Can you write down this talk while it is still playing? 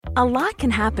A lot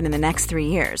can happen in the next 3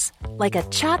 years. Like a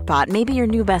chatbot may be your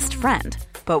new best friend.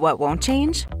 But what won't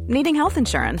change? Needing health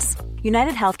insurance.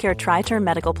 United Healthcare Tri-Term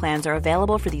Medical Plans are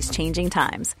available for these changing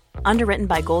times. Underwritten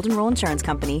by Golden Rule Insurance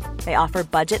Company, they offer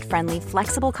budget-friendly,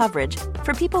 flexible coverage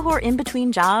for people who are in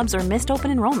between jobs or missed open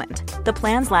enrollment. The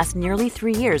plans last nearly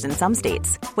 3 years in some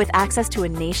states, with access to a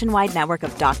nationwide network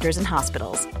of doctors and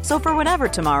hospitals. So for whatever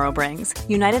tomorrow brings,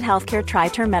 United Healthcare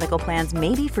Tri-Term Medical Plans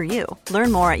may be for you.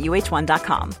 Learn more at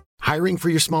uh1.com. Hiring for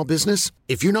your small business?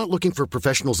 If you're not looking for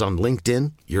professionals on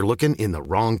LinkedIn, you're looking in the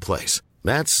wrong place.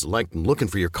 That's like looking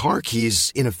for your car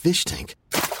keys in a fish tank.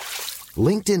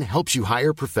 LinkedIn helps you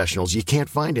hire professionals you can't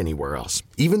find anywhere else,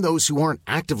 even those who aren't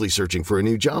actively searching for a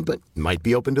new job but might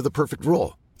be open to the perfect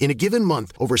role. In a given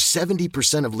month, over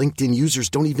 70% of LinkedIn users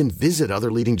don't even visit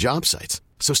other leading job sites.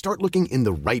 So start looking in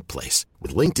the right place.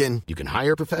 With LinkedIn, you can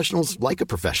hire professionals like a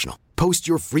professional. Post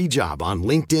your free job on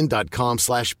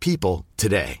linkedin.com/people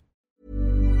today.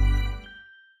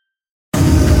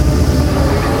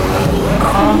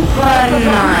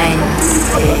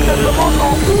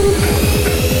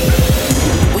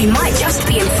 We might just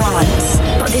be in France,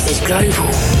 but this is global.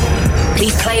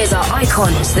 These players are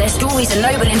icons, their stories are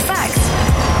noble in fact.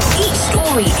 Each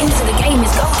story into the game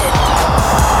is golden.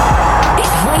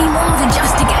 It's way more than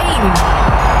just a game.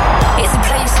 It's a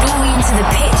player's story into the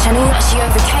pitch and all that she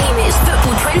overcame. It's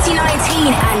football 2019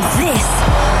 and this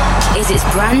is its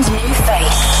brand new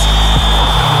face.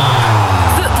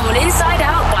 Football Inside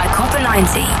Out by Copper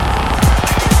 90.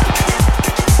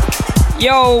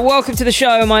 Yo, welcome to the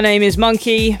show. My name is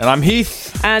Monkey. And I'm Heath.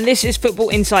 And this is Football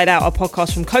Inside Out, a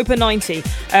podcast from Copa 90.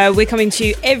 We're coming to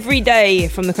you every day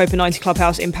from the Copa 90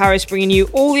 Clubhouse in Paris, bringing you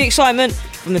all the excitement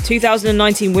from the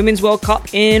 2019 Women's World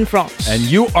Cup in France. And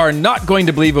you are not going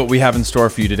to believe what we have in store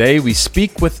for you today. We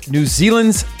speak with New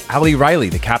Zealand's Ellie Riley,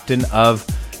 the captain of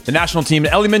the national team.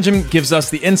 Ellie Minjam gives us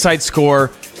the inside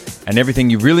score and everything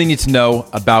you really need to know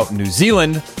about New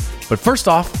Zealand. But first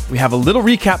off, we have a little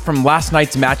recap from last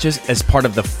night's matches as part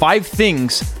of the 5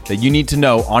 things that you need to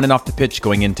know on and off the pitch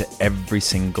going into every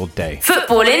single day.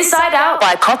 Football Inside Out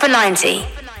by Copper 90.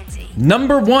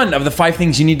 Number 1 of the 5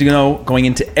 things you need to know going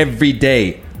into every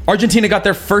day. Argentina got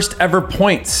their first ever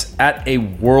points at a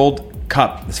World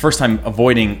Cup. This first time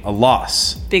avoiding a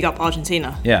loss. Big up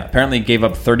Argentina. Yeah, apparently gave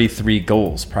up 33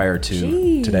 goals prior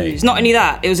to today. Not only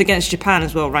that, it was against Japan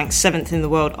as well, ranked 7th in the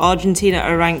world. Argentina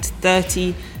are ranked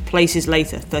 30 places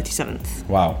later, 37th.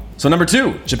 Wow. So number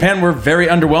 2, Japan were very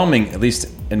underwhelming, at least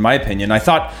in my opinion. I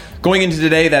thought going into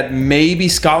today that maybe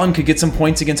Scotland could get some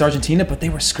points against Argentina, but they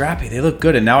were scrappy. They look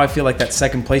good, and now I feel like that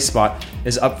second place spot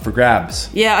is up for grabs.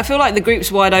 Yeah, I feel like the group's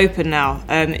wide open now.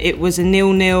 It was a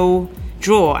 0-0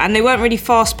 draw, and they weren't really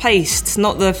fast-paced.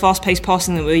 Not the fast-paced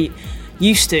passing that we're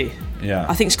used to. Yeah.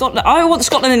 I think I want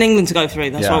Scotland and England to go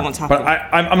through. That's what I want to happen. But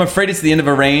I'm afraid it's the end of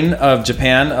a reign of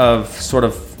Japan of sort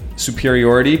of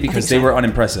superiority because they were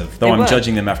unimpressive, though I'm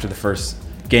judging them after the first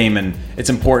game, and it's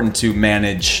important to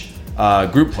manage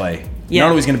group play. You're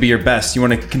not always going to be your best. You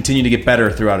want to continue to get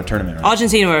better throughout a tournament. Right?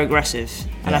 Argentina were aggressive,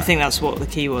 and I think that's what the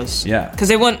key was. Yeah. Because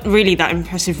they weren't really that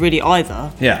impressive really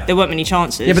either. Yeah. There weren't many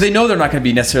chances. Yeah, but they know they're not going to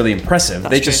be necessarily impressive.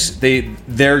 That's true.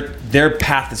 Their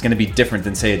path is going to be different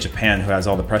than, say, a Japan who has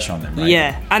all the pressure on them, right?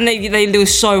 Yeah, and they were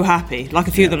so happy. Like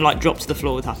a few of them dropped to the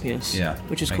floor with happiness. Yeah.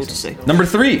 Which is cool to see. Number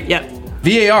 3. Yep.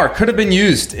 VAR could have been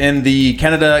used in the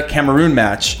Canada-Cameroon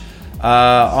match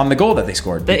on the goal that they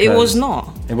scored. But it was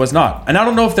not. It was not. And I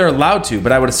don't know if they're allowed to,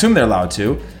 but I would assume they're allowed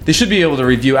to. They should be able to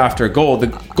review after a goal. The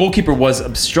goalkeeper was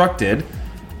obstructed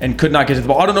and could not get to the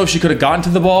ball. I don't know if she could have gotten to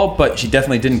the ball, but she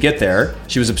definitely didn't get there.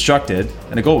 She was obstructed,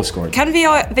 and a goal was scored. Can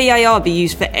VAR be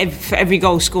used for every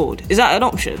goal scored? Is that an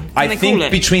option? I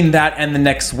think between that and the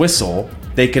next whistle,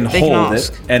 they can hold it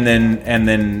and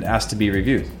then ask to be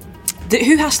reviewed.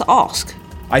 Who has to ask?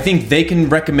 I think they can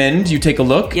recommend you take a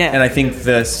look, and I think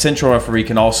the central referee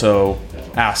can also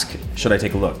ask, should I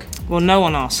take a look? Well, no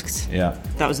one asked. Yeah.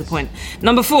 That was the point.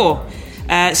 Number 4,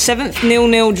 7th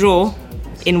 0-0 draw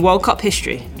in World Cup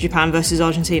history, Japan versus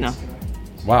Argentina.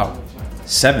 Wow.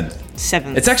 7th.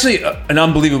 It's actually an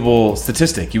unbelievable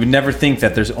statistic. You would never think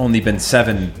that there's only been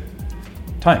 7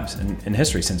 times in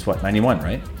history since, 91,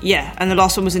 right? Yeah, and the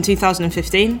last one was in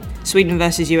 2015, Sweden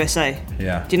versus USA.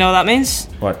 Yeah. Do you know what that means?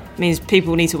 What? It means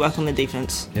people need to work on the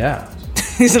defense. Yeah.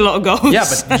 There's a lot of goals. Yeah,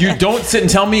 but you don't sit and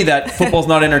tell me that football's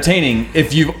not entertaining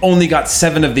if you've only got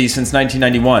 7 of these since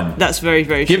 1991. That's very,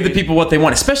 very true. Give the people what they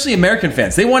want, especially American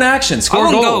fans. They want action,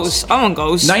 score goals. I want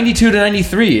goals. 92 to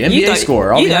 93, NBA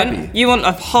score. I'll be happy. You want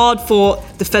a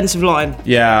hard-fought defensive line.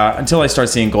 Yeah, until I start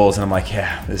seeing goals and I'm like,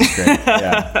 yeah, this is great.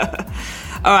 Yeah.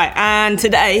 All right, and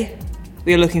today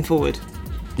we are looking forward.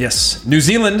 Yes. New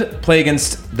Zealand play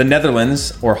against the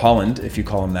Netherlands, or Holland, if you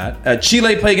call them that.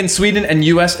 Chile play against Sweden, and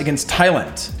US against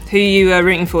Thailand. Who are you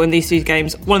rooting for in these two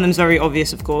games? One of them's very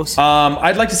obvious, of course.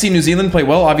 I'd like to see New Zealand play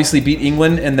well, obviously beat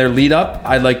England in their lead up.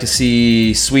 I'd like to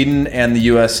see Sweden and the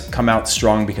US come out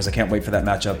strong because I can't wait for that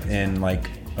matchup in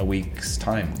like a week's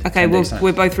time. Okay, well,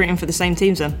 we're both rooting for the same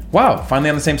teams then. Wow,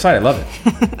 finally on the same side. I love it.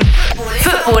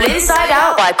 Football Inside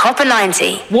Out by Copper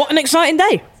 90. What an exciting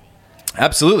day.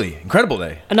 Absolutely. Incredible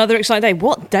day. Another exciting day.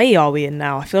 What day are we in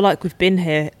now? I feel like we've been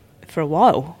here for a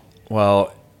while.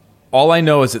 Well, all I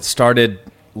know is it started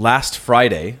last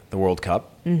Friday, the World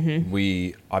Cup. Mm-hmm.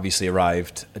 We obviously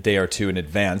arrived a day or two in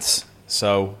advance.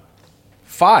 So,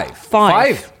 five.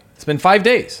 It's been 5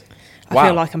 days. I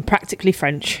feel like I'm practically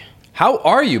French. How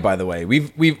are you, by the way?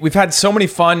 We've had so many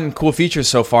fun, cool features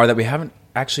so far that we haven't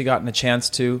actually gotten a chance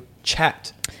to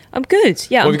chat. I'm good.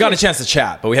 Yeah. Well, we've gotten a chance to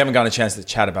chat, but we haven't gotten a chance to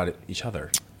chat about each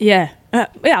other. Yeah.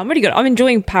 I'm really good. I'm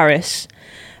enjoying Paris.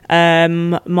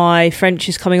 My French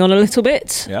is coming on a little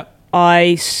bit. Yeah.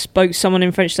 I spoke to someone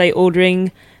in French today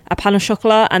ordering a pain au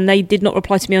chocolat, and they did not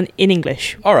reply to me in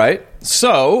English. All right.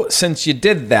 So, since you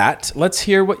did that, let's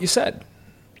hear what you said.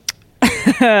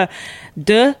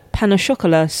 De pain au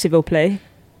chocolat, s'il vous plaît.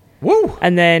 Woo!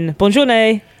 And then, bonne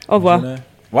journée, au revoir.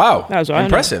 Wow. That was right.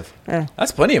 Impressive. Yeah.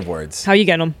 That's plenty of words. How are you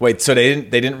getting on? Wait, so they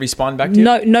didn't respond back to you?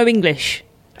 No English.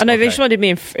 I know Okay. they responded to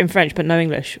me in French, but no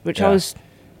English, which I was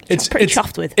pretty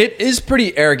chuffed with. It is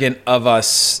pretty arrogant of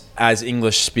us as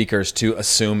English speakers to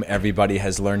assume everybody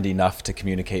has learned enough to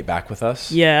communicate back with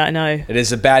us. Yeah, I know. It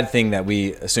is a bad thing that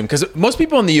we assume, because most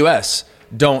people in the US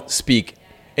don't speak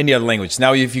any other language.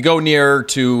 Now, if you go near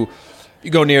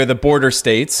the border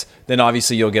states, then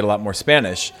obviously you'll get a lot more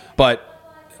Spanish. But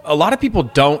a lot of people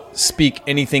don't speak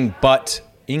anything but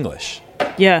English.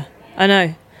 Yeah, I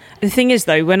know. The thing is,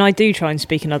 though, when I do try and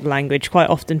speak another language, quite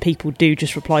often people do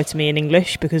just reply to me in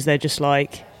English because they're just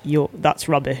like, that's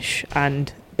rubbish,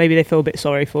 and maybe they feel a bit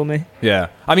sorry for me. Yeah.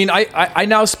 I mean, I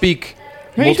now speak...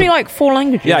 You speak like 4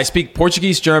 languages. Yeah, I speak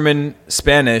Portuguese, German,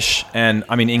 Spanish, and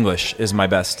English is my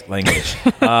best language.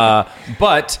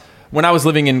 But when I was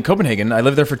living in Copenhagen, I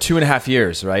lived there for 2.5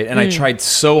 years, right? And I tried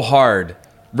so hard,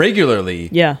 regularly,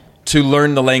 to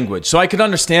learn the language. So I could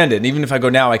understand it. And even if I go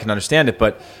now, I can understand it.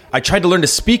 But I tried to learn to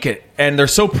speak it. And they're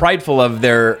so prideful of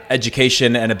their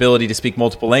education and ability to speak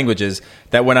multiple languages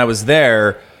that when I was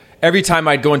there, every time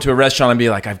I'd go into a restaurant and be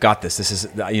like, I've got this. This is,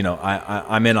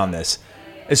 I'm in on this.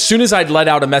 As soon as I'd let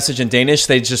out a message in Danish,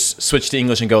 they'd just switch to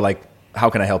English and go like, how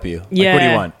can I help you? Like, what do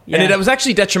you want? Yeah. And it was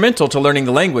actually detrimental to learning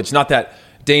the language. Not that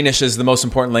Danish is the most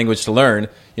important language to learn.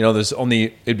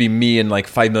 It'd be me and like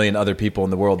 5 million other people in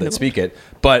the world that speak it.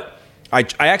 But I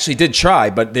actually did try,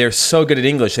 but they're so good at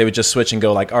English, they would just switch and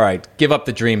go like, all right, give up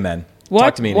the dream, man.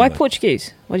 Talk to me in Why English.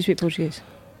 Portuguese? Why do you speak Portuguese?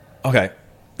 Okay,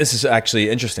 this is actually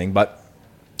interesting, but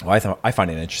I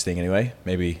find it interesting anyway.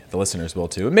 Maybe the listeners will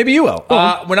too. Maybe you will.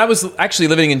 When I was actually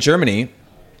living in Germany,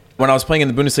 when I was playing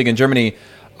in the Bundesliga in Germany,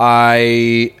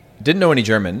 I didn't know any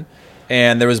German,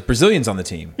 and there was Brazilians on the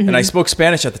team, and I spoke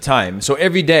Spanish at the time. So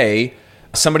every day,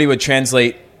 somebody would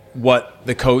translate what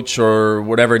the coach or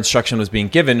whatever instruction was being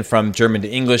given from German to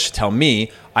English, tell me.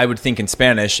 I would think in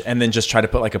Spanish, and then just try to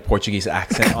put like a Portuguese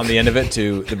accent on the end of it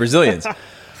to the Brazilians.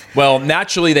 Well,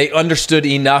 naturally, they understood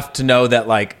enough to know that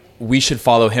like we should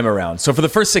follow him around. So for the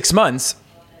first 6 months,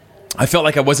 I felt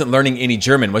like I wasn't learning any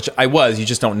German, which I was. You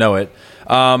just don't know it.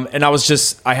 And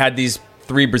I had these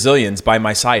 3 Brazilians by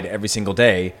my side every single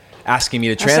day, asking me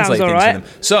to translate things right. to them.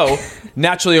 So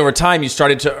naturally, over time, you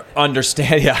started to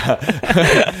understand.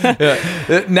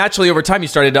 Naturally, over time, you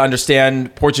started to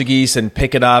understand Portuguese and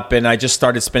pick it up. And I just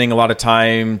started spending a lot of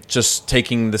time just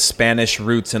taking the Spanish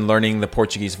roots and learning the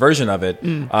Portuguese version of it,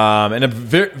 in a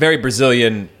very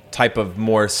Brazilian type of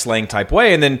more slang type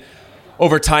way. And then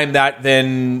over time, that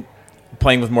then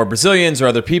playing with more Brazilians or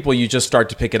other people, you just start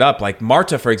to pick it up. Like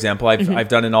Marta, for example, I've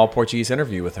done an all Portuguese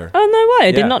interview with her. Oh, no way.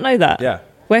 I did not know that. Yeah.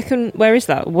 Where is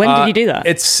that? When did you do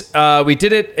that? We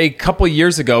did it a couple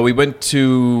years ago. We went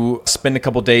to spend a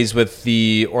couple days with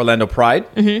the Orlando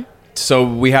Pride. Mm-hmm. So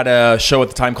we had a show at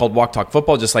the time called Walk Talk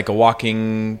Football, just like a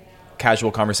walking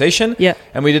casual conversation. Yeah.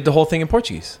 And we did the whole thing in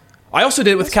Portuguese. I also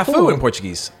did it with Cafu in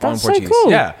Portuguese. That's Portuguese. so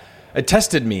cool. Yeah. It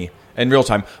tested me in real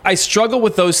time. I struggle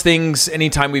with those things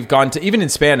anytime we've gone to, even in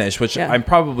Spanish, which I'm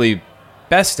probably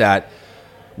best at.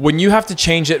 When you have to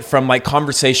change it from like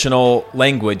conversational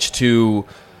language to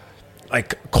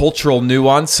like cultural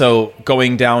nuance, so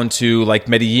going down to like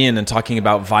Medellin and talking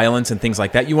about violence and things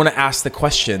like that, you want to ask the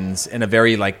questions in a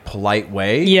very like polite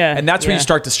way. Yeah. And that's where you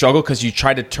start to struggle because you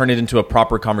try to turn it into a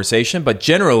proper conversation. But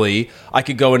generally, I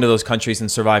could go into those countries and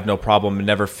survive no problem and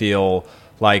never feel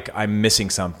like I'm missing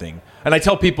something. And I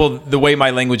tell people the way my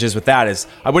language is with that is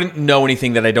I wouldn't know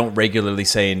anything that I don't regularly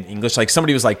say in English. Like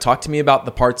somebody was like, talk to me about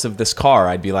the parts of this car.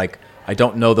 I'd be like, I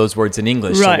don't know those words in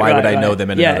English, so why would I know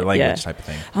them in another language type of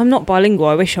thing. I'm not bilingual.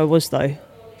 I wish I was, though.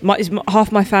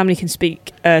 Half my family can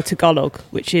speak Tagalog,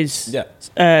 which is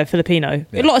Filipino.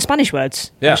 A lot of Spanish words,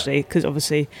 actually, because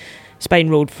obviously Spain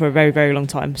ruled for a very, very long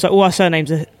time. So all our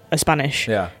surnames are Spanish.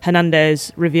 Yeah.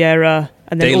 Hernandez, Riviera,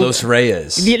 and then De los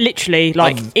Reyes. Literally,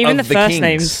 like even the first kings.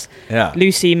 names. Yeah.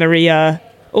 Lucy, Maria,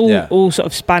 all sort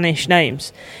of Spanish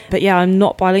names. But yeah, I'm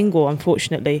not bilingual,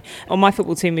 unfortunately. On my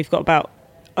football team, we've got about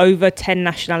over 10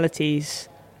 nationalities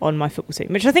on my football team,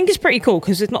 which I think is pretty cool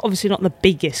because it's obviously not the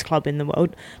biggest club in the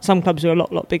world. Some clubs are a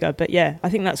lot bigger, but yeah, I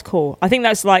think that's cool. I think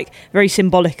that's like very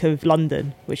symbolic of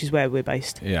London, which is where we're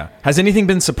based. Yeah. Has anything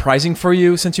been surprising for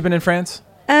you since you've been in France?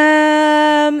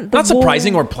 Not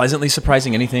surprising or pleasantly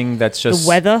surprising, anything that's just... The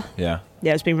weather. Yeah.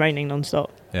 Yeah, it's been raining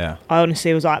non-stop. Yeah. I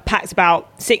honestly was like packed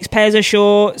about 6 pairs of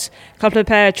shorts, a couple of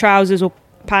pair of trousers or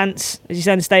pants, as you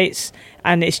say in the States,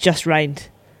 and it's just rained.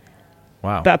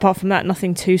 Wow. But apart from that,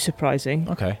 nothing too surprising.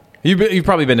 Okay. You've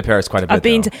probably been to Paris quite a bit. I've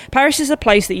been to Paris is a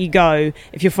place that you go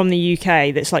if you're from the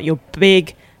UK that's like your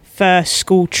big first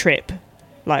school trip,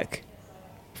 like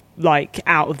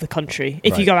out of the country.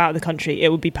 If you go out of the country, it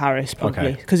would be Paris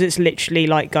probably because it's literally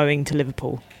like going to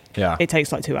Liverpool. Yeah. It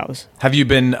takes like 2 hours. Have you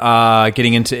been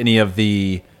getting into any of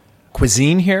the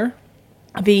cuisine here?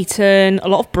 I've eaten a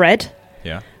lot of bread.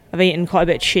 Yeah. I've eaten quite a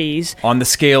bit of cheese. On the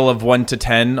scale of 1 to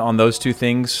 10 on those two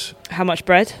things? How much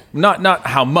bread? Not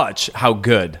how much, how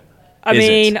good. I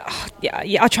mean,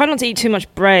 I try not to eat too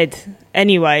much bread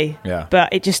anyway. Yeah. But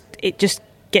it just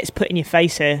gets put in your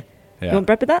face here. Yeah. You want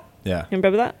bread with that? Yeah. You want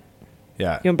bread with that?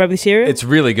 Yeah. You want bread with cereal? It's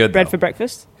really good, Bread though. for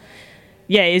breakfast?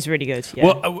 Yeah, it is really good. Yeah.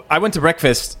 Well, I went to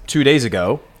breakfast 2 days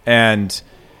ago, and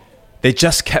they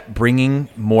just kept bringing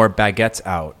more baguettes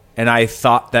out. And I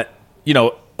thought that, a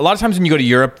lot of times when you go to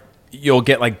Europe, you'll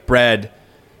get like bread,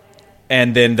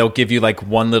 and then they'll give you like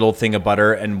one little thing of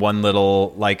butter and one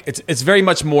little, like, it's very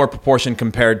much more proportion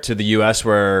compared to the US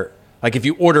where, like, if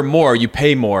you order more, you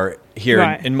pay more here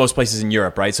in most places in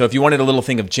Europe, right? So if you wanted a little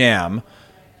thing of jam,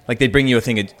 like they'd bring you a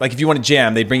thing of, like if you wanted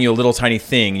jam, they'd bring you a little tiny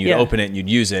thing and you'd open it and you'd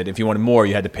use it. If you wanted more,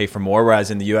 you had to pay for more.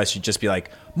 Whereas in the US, you'd just be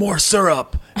like, more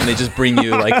syrup. And they just bring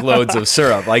you like loads of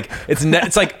syrup. Like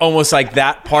it's like almost like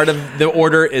that part of the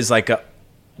order is like a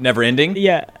never ending.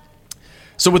 Yeah.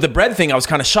 So with the bread thing, I was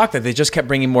kind of shocked that they just kept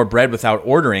bringing more bread without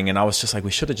ordering. And I was just like,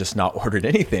 we should have just not ordered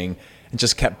anything and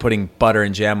just kept putting butter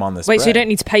and jam on this bread. So you don't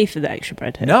need to pay for the extra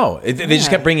bread here? No, they just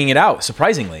kept bringing it out,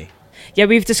 surprisingly. Yeah,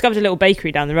 we've discovered a little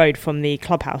bakery down the road from the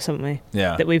clubhouse, haven't we?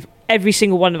 Yeah. That every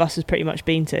single one of us has pretty much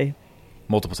been to.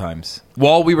 Multiple times.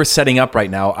 While we were setting up right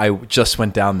now, I just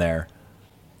went down there.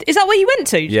 Is that where you went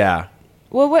to? Yeah.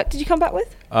 Well, what did you come back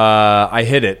with? I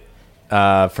hid it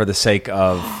for the sake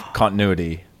of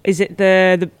continuity. Is it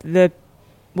the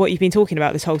what you've been talking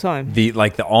about this whole time?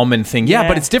 The almond thing. Yeah,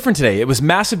 but it's different today. It was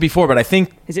massive before, but I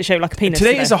think... Is it shaped like a penis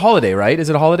today? Is a holiday, right? Is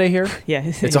it a holiday here? Yeah.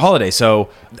 It's a holiday, so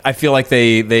I feel like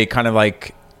they kind of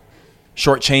like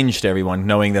shortchanged everyone,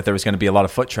 knowing that there was going to be a lot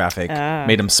of foot traffic,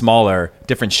 made them smaller,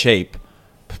 different shape,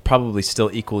 probably still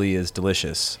equally as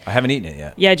delicious. I haven't eaten it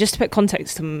yet. Yeah, just to put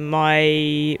context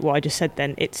to what I just said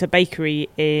then, it's a bakery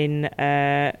in,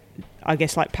 I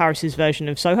guess, like Paris's version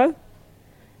of Soho,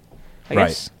 I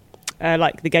guess.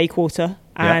 Like the gay quarter,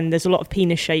 and there's a lot of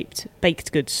penis-shaped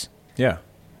baked goods. Yeah.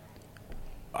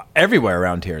 Everywhere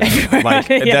around here.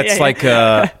 That's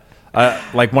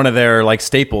like one of their like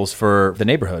staples for the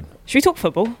neighborhood. Should we talk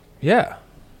football? Yeah.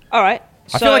 All right.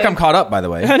 I feel like I'm caught up, by the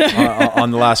way,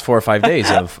 on the last 4 or 5 days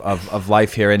of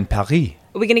life here in Paris.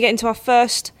 Are we going to get into our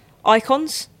first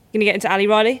icons? Going to get into Ali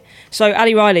Riley. So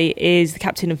Ali Riley is the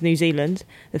captain of New Zealand,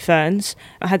 the Ferns.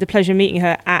 I had the pleasure of meeting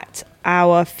her at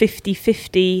our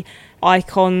 50-50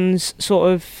 icons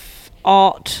sort of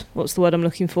art. What's the word I'm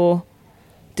looking for?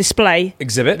 Display.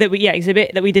 Exhibit?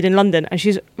 Exhibit that we did in London. And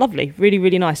she's lovely, really,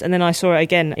 really nice. And then I saw her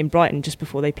again in Brighton just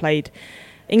before they played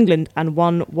England and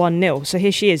won 1-0. So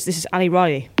here she is. This is Ali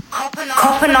Riley.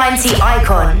 Copper 90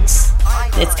 icons.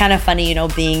 It's kind of funny,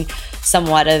 being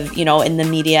somewhat of, in the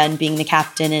media and being the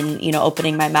captain and,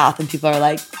 opening my mouth and people are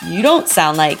like, you don't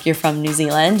sound like you're from New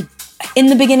Zealand. In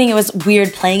the beginning, it was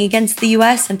weird playing against the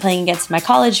US and playing against my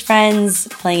college friends,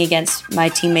 playing against my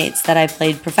teammates that I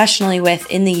played professionally with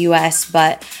in the US.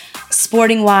 But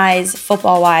sporting-wise,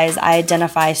 football-wise, I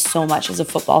identify so much as a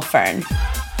football fern.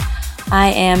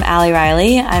 I am Ali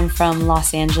Riley. I'm from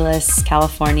Los Angeles,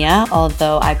 California,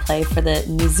 although I play for the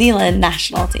New Zealand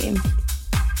national team.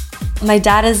 My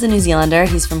dad is a New Zealander.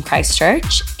 He's from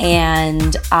Christchurch,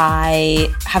 and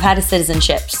I have had a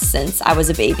citizenship since I was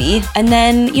a baby. And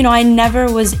then, I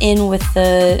never was in with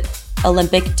the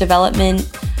Olympic development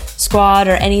squad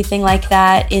or anything like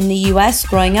that in the US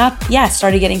growing up.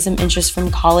 Started getting some interest from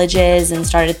colleges and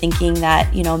started thinking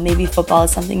that, maybe football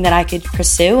is something that I could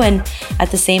pursue. And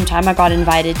at the same time, I got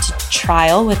invited to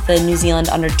trial with the New Zealand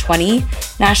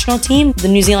under-20 national team. The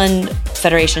New Zealand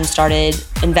Federation started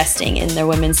investing in their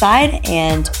women's side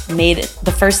and made it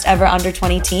the first ever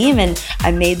under-20 team. And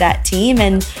I made that team,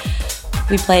 and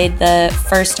we played the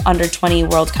first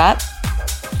under-20 World Cup.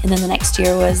 And then the next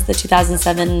year was the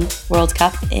 2007 World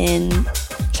Cup in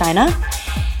China.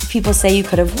 People say you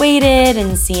could have waited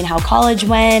and seen how college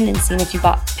went and seen if you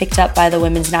got picked up by the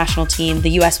women's national team,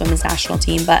 the US women's national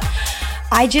team. But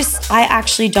I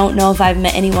actually don't know if I've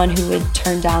met anyone who would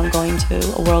turn down going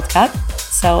to a World Cup.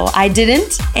 So I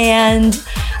didn't, and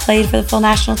played for the full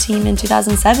national team in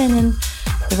 2007, and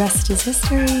the rest is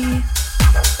history.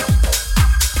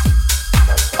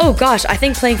 Oh gosh, I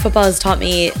think playing football has taught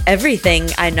me everything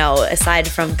I know, aside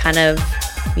from kind of,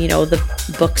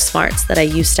 the book smarts that I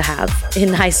used to have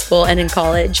in high school and in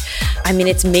college. I mean,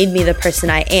 it's made me the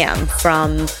person I am,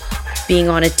 from being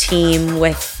on a team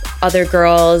with other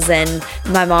girls, and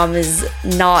my mom is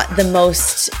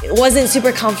wasn't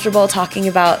super comfortable talking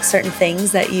about certain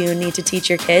things that you need to teach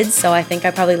your kids. So I think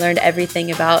I probably learned everything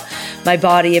about my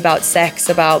body, about sex,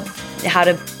 about how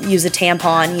to use a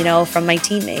tampon, from my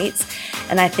teammates.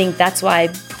 And I think that's why,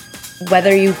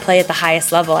 whether you play at the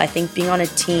highest level, I think being on a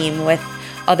team with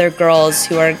other girls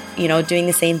who are, doing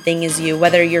the same thing as you,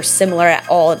 whether you're similar at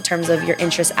all in terms of your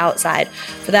interests outside,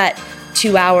 for that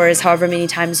 2 hours, however many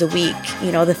times a week,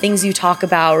 the things you talk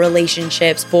about,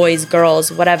 relationships, boys, girls,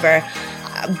 whatever,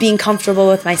 being comfortable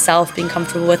with myself, being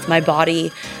comfortable with my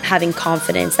body, having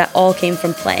confidence, that all came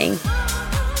from playing.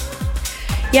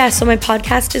 Yeah, so my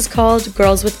podcast is called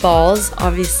Girls with Balls,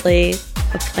 obviously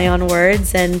a play on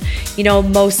words. And,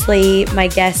 mostly my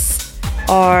guests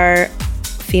are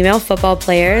female football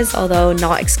players, although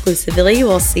not exclusively.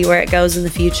 We'll see where it goes in the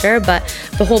future. But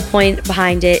the whole point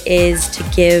behind it is to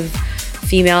give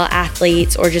female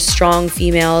athletes, or just strong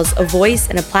females, a voice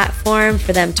and a platform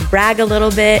for them to brag a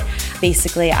little bit.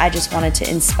 Basically, I just wanted to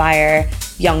inspire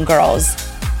young girls,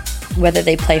 whether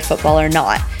they play football or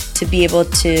not, to be able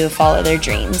to follow their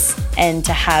dreams and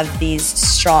to have these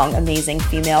strong, amazing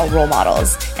female role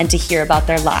models and to hear about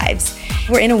their lives.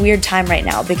 We're in a weird time right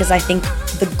now, because I think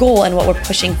the goal and what we're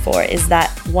pushing for is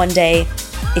that one day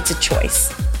it's a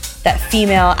choice, that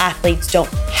female athletes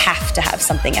don't have to have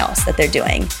something else that they're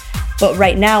doing. But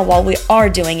right now, while we are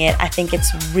doing it, I think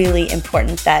it's really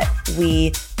important that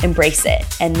we embrace it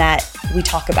and that we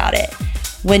talk about it.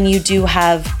 When you do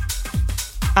have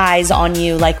eyes on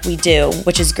you like we do,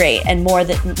 which is great, and more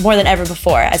than ever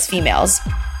before as females,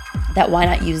 that why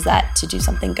not use that to do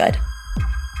something good?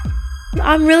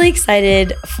 I'm really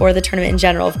excited for the tournament in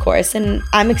general, of course, and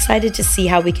I'm excited to see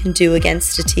how we can do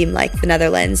against a team like the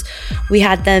Netherlands. We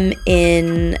had them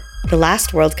in the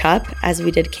last World Cup, as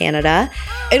we did Canada.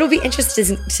 It'll be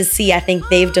interesting to see. I think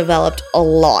they've developed a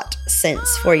lot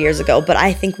since 4 years ago, but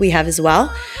I think we have as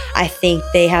well. I think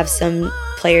they have some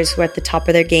players who are at the top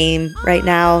of their game right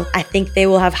now. I think they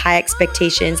will have high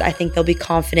expectations. I think they'll be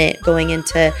confident going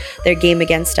into their game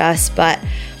against us. But,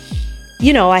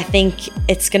 I think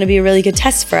it's going to be a really good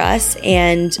test for us,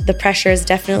 and the pressure is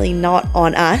definitely not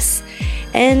on us.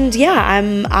 And yeah,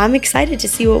 I'm excited to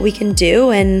see what we can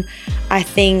do. And I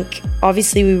think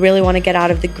obviously we really want to get out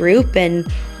of the group, and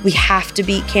we have to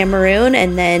beat Cameroon,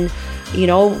 and then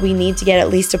we need to get at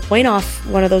least a point off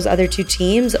one of those other two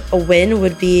teams. A win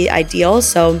would be ideal.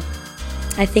 So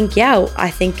I think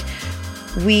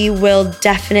we will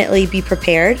definitely be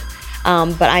prepared.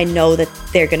 But I know that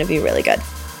they're going to be really good.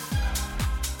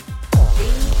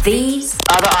 These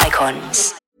are the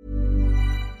icons.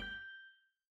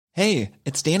 Hey,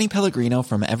 it's Danny Pellegrino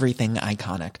from Everything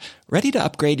Iconic. Ready to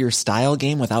upgrade your style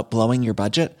game without blowing your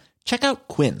budget? Check out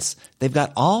Quince. They've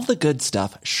got all the good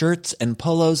stuff, shirts and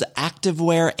polos,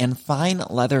 activewear, and fine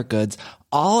leather goods,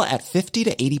 all at 50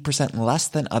 to 80% less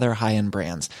than other high-end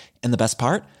brands. And the best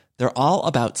part? They're all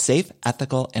about safe,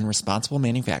 ethical, and responsible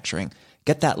manufacturing.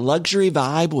 Get that luxury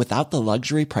vibe without the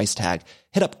luxury price tag.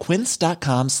 Hit up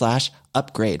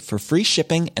quince.com/upgrade for free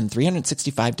shipping and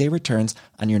 365-day returns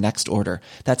on your next order.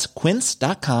 That's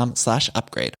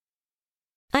quince.com/upgrade.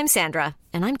 I'm Sandra,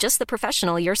 and I'm just the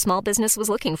professional your small business was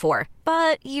looking for.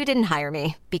 But you didn't hire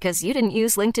me because you didn't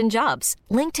use LinkedIn Jobs.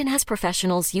 LinkedIn has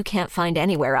professionals you can't find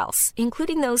anywhere else,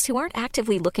 including those who aren't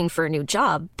actively looking for a new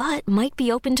job, but might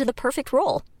be open to the perfect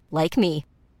role, like me.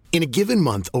 In a given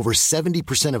month, over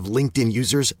 70% of LinkedIn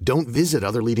users don't visit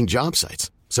other leading job sites.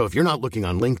 So if you're not looking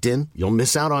on LinkedIn, you'll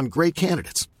miss out on great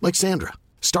candidates like Sandra.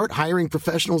 Start hiring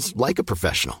professionals like a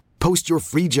professional. Post your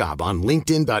free job on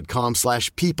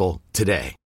linkedin.com/people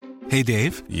today. Hey,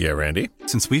 Dave. Yeah, Randy.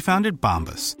 Since we founded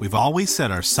Bombas, we've always said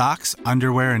our socks,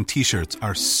 underwear, and T-shirts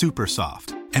are super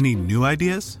soft. Any new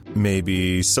ideas?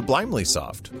 Maybe sublimely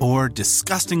soft. Or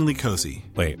disgustingly cozy.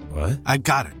 Wait, what? I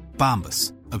got it.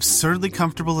 Bombas. Absurdly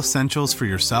comfortable essentials for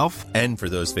yourself and for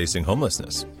those facing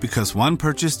homelessness. Because one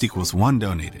purchased equals one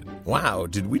donated. Wow,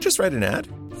 did we just write an ad?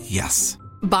 Yes.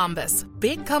 Bombas.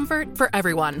 Big comfort for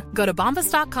everyone. Go to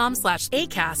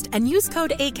bombas.com/ACAST and use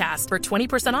code ACAST for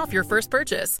 20% off your first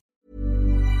purchase.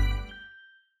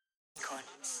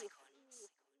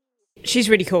 She's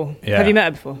really cool. Yeah. Have you met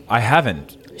her before? I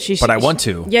haven't, but I want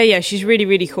to. Yeah, she's really,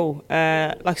 really cool.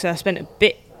 Like I said, I spent a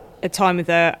bit of time with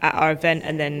her at our event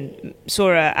and then saw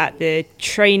her at the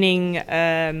training.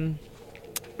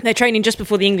 They're training just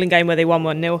before the England game where they won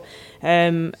 1-0.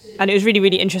 And it was really,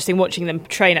 really interesting watching them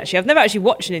train, actually. I've never actually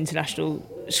watched an international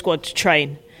squad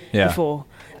train before.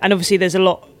 And obviously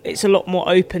it's a lot more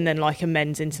open than like a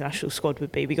men's international squad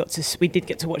would be. We did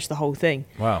get to watch the whole thing.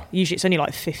 Wow. Usually it's only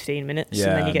like 15 minutes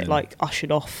and then you get like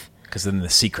ushered off. Because then the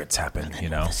secrets happen, you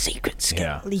know. The secrets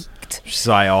get leaked. Which is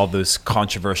why all those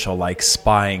controversial like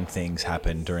spying things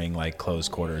happen during like closed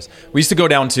quarters. We used to go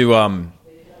down to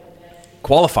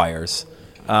qualifiers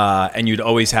and you'd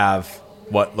always have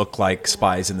what looked like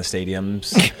spies in the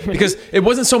stadiums. Because it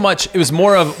wasn't so much, it was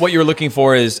more of what you were looking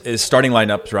for is starting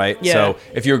lineups, right? Yeah. So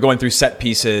if you were going through set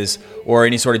pieces or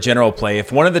any sort of general play,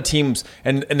 if one of the teams,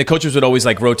 and the coaches would always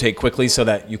like rotate quickly so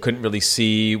that you couldn't really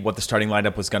see what the starting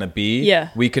lineup was going to be. Yeah.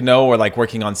 We could know, or like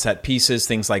working on set pieces,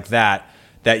 things like that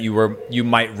you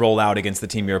might roll out against the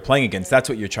team you were playing against. That's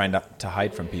what you're trying to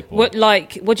hide from people. What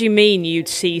do you mean you'd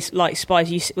see like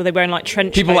spies? Were they wearing like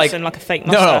trench coats and like a fake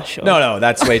mustache? No,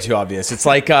 that's way too obvious. It's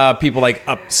like people like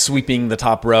up sweeping the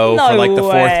top row for like the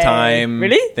fourth time.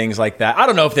 Really? Things like that. I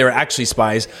don't know if they were actually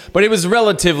spies, but it was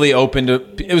relatively open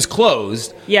it was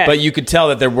closed. Yeah. But you could tell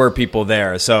that there were people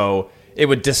there. So it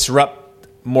would disrupt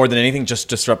more than anything, just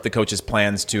disrupt the coach's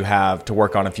plans to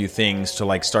work on a few things, to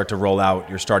like start to roll out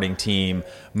your starting team,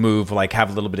 have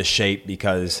a little bit of shape,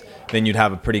 because then you'd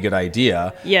have a pretty good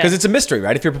idea. Yeah. Because it's a mystery,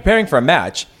 right? If you're preparing for a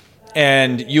match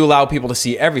and you allow people to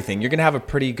see everything, you're going to have a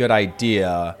pretty good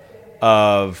idea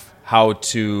of how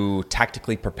to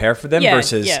tactically prepare for them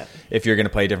versus if you're going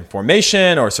to play a different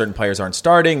formation or certain players aren't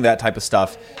starting, that type of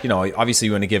stuff. You know, obviously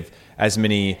you want to give as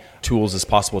many tools as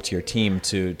possible to your team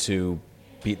to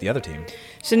beat the other team.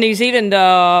 So New Zealand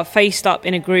are faced up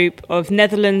in a group of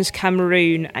Netherlands,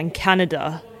 Cameroon and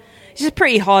Canada. It's a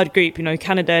pretty hard group, you know,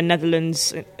 Canada and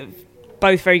Netherlands,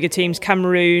 both very good teams.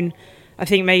 Cameroon, I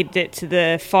think, made it to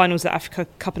the finals of the Africa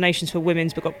Cup of Nations for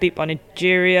women's, but got beat by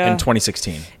Nigeria. In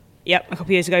 2016. Yep, a couple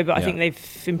of years ago, but I think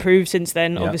they've improved since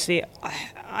then. Yeah. Obviously,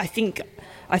 I think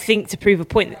to prove a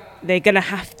point, they're going to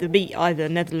have to beat either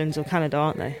Netherlands or Canada,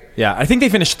 aren't they? Yeah, I think they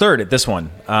finished third at this one.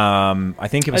 I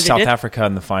think it was South Africa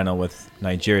in the final with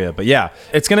Nigeria. But yeah,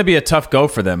 it's going to be a tough go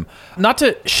for them. Not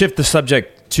to shift the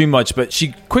subject too much, but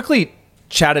she quickly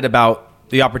chatted about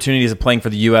the opportunities of playing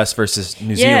for the U.S. versus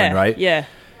New Zealand, right? Yeah.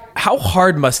 How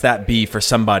hard must that be for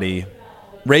somebody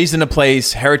raised in a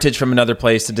place, heritage from another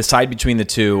place, to decide between the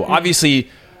two? Mm-hmm. Obviously,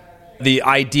 the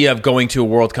idea of going to a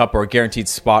World Cup or a guaranteed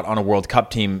spot on a World Cup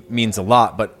team means a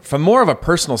lot, but from more of a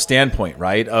personal standpoint,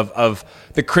 right, of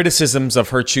the criticisms of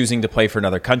her choosing to play for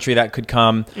another country that could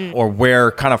come, or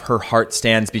where kind of her heart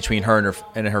stands between her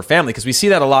and her family, because we see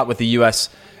that a lot with the U.S.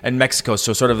 and Mexico,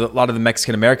 so sort of a lot of the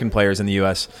Mexican-American players in the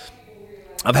U.S.,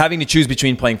 of having to choose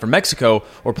between playing for Mexico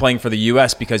or playing for the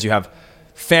U.S. because you have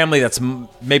family that's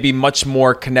maybe much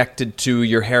more connected to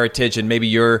your heritage, and maybe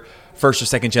you're first or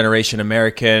second generation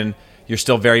American, you're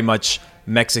still very much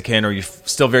Mexican, or you're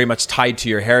still very much tied to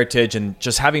your heritage, and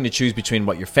just having to choose between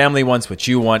what your family wants, what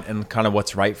you want, and kind of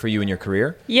what's right for you in your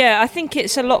career. Yeah, I think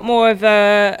it's a lot more of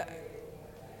a...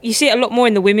 You see it a lot more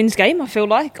in the women's game, I feel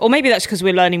like. Or maybe that's because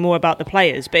we're learning more about the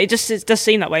players, but it does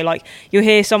seem that way. Like, you'll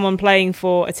hear someone playing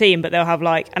for a team, but they'll have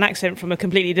like an accent from a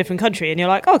completely different country, and you're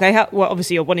like, okay, well,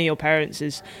 obviously one of your parents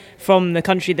is from the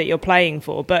country that you're playing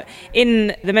for. But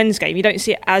in the men's game, you don't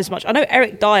see it as much. I know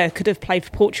Eric Dyer could have played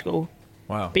for Portugal.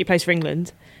 Wow. But he plays for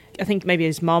England. I think maybe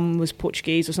his mum was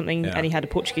Portuguese or something, and he had a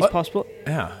Portuguese passport.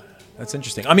 Yeah, that's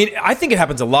interesting. I mean, I think it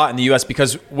happens a lot in the U.S.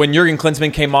 because when Jurgen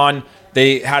Klinsmann came on,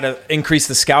 they had to increase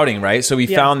the scouting, right? So we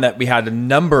found that we had a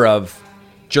number of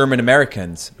German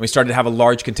Americans. We started to have a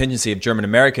large contingency of German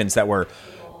Americans that were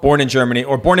born in Germany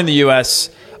or born in the U.S.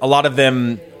 A lot of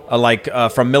them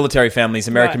from military families,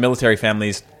 American military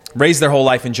families, raised their whole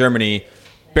life in Germany,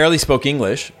 barely spoke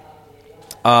English.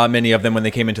 Many of them when they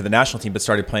came into the national team, but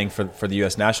started playing for the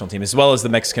U.S. national team, as well as the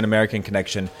Mexican-American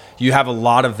connection. You have a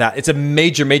lot of that. It's a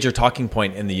major, major talking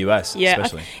point in the U.S.,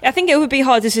 especially. I think it would be a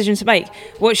hard decision to make.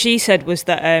 What she said was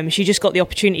that she just got the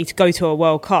opportunity to go to a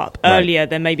World Cup earlier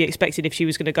than maybe expected if she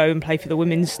was going to go and play for the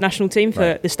women's national team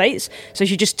for the States. So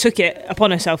she just took it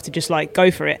upon herself to just like go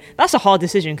for it. That's a hard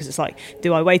decision because it's like,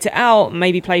 do I wait it out,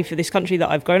 maybe play for this country that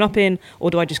I've grown up in,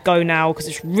 or do I just go now because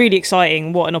it's really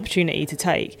exciting? What an opportunity to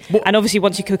take. And obviously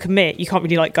once you could commit, you can't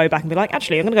really like go back and be like,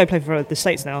 actually, I'm going to go play for the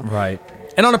States now. Right.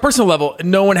 And on a personal level,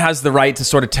 no one has the right to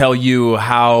sort of tell you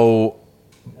how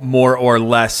more or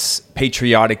less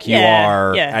patriotic you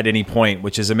are at any point,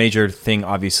 which is a major thing,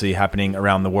 obviously, happening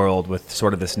around the world with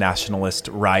sort of this nationalist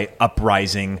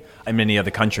uprising in many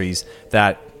other countries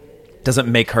that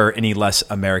doesn't make her any less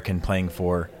American playing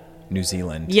for New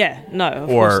Zealand. Yeah, no, of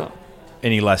course not.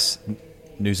 Any less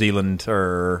New Zealand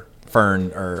or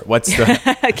Fern or what's the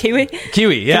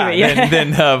Kiwi,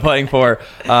 than playing for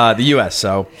the US.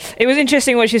 So it was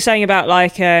interesting what she was saying about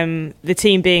like the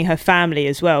team being her family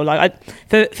as well. Like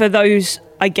for those,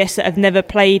 I guess, that have never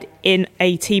played in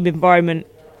a team environment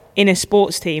in a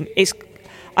sports team,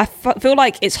 I feel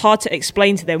like it's hard to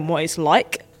explain to them what it's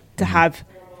like to have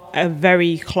a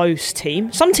very close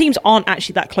team. Some teams aren't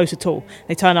actually that close at all.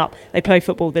 They turn up, they play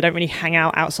football, they don't really hang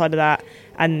out outside of that,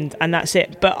 and that's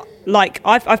it. But like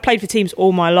I've played for teams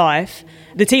all my life.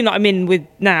 The team that I'm in with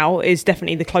now is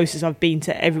definitely the closest I've been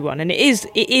to everyone, and it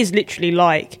is literally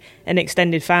like an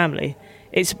extended family.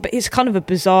 It's kind of a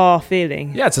bizarre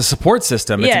feeling. Yeah, it's a support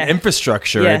system. It's an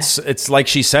infrastructure. Yeah. It's like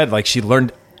she said, like she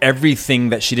learned everything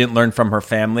that she didn't learn from her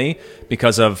family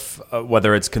because of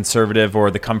whether it's conservative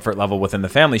or the comfort level within the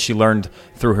family, she learned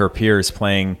through her peers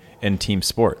playing in team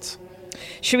sports.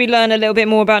 Should we learn a little bit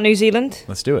more about New Zealand?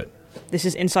 Let's do it. This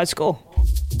is Inside Score.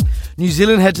 New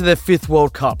Zealand head to their 5th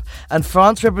World Cup, and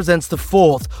France represents the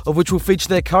 4th, of which will feature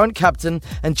their current captain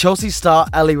and Chelsea star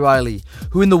Ali Riley,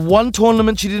 who in the one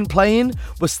tournament she didn't play in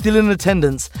was still in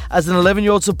attendance as an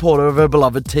 11-year-old supporter of her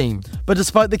beloved team. But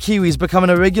despite the Kiwis becoming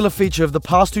a regular feature of the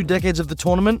past 2 decades of the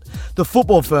tournament, the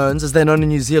Football Ferns, as they're known in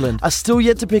New Zealand, are still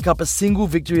yet to pick up a single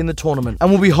victory in the tournament, and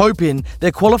will be hoping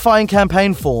their qualifying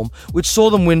campaign form, which saw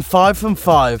them win 5 from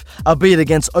 5, albeit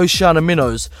against Oceania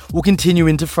Minnows, will continue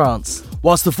into France.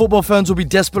 Whilst the Football Ferns will be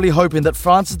desperately hoping that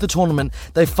France is the tournament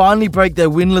they finally break their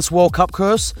winless World Cup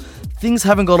curse, things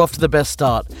haven't got off to the best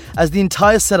start, as the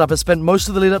entire setup has spent most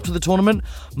of the lead up to the tournament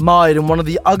mired in one of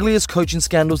the ugliest coaching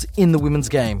scandals in the women's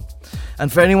game.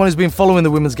 And for anyone who's been following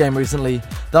the women's game recently,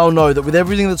 they'll know that with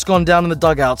everything that's gone down in the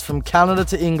dugouts from Canada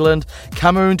to England,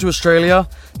 Cameroon to Australia,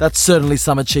 that's certainly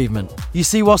some achievement. You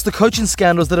see, whilst the coaching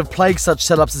scandals that have plagued such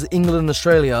setups as England and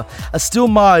Australia are still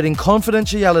mired in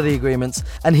confidentiality agreements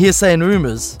and hearsay and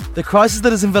rumours, the crisis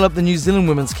that has enveloped the New Zealand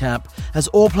women's camp has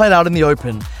all played out in the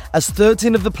open, as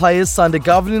 13 of the players signed a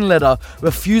governing letter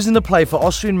refusing to play for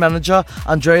Austrian manager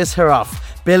Andreas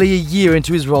Heraf, barely a year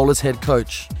into his role as head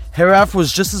coach. Heraf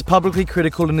was just as publicly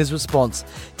critical in his response,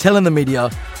 telling the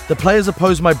media, "The players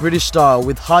oppose my British style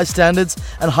with high standards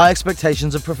and high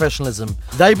expectations of professionalism.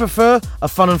 They prefer a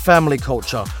fun and family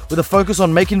culture, with a focus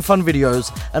on making fun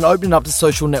videos and opening up to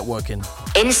social networking."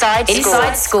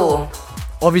 Inside Score.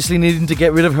 Obviously needing to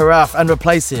get rid of Heraf and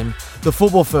replace him, the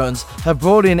Football Ferns have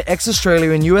brought in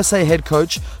ex-Australia and USA head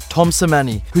coach Tom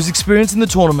Sermanni, whose experience in the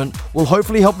tournament will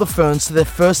hopefully help the Ferns to their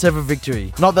first ever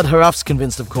victory. Not that Heraf's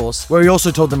convinced, of course, where he also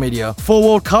told the media, 4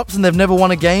 World Cups and they've never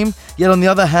won a game, yet on the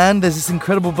other hand, there's this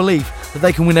incredible belief that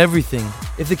they can win everything.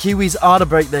 If the Kiwis are to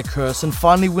break their curse and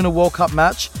finally win a World Cup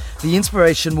match, the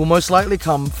inspiration will most likely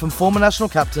come from former national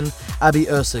captain Abby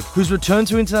Erceg, who's returned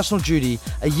to international duty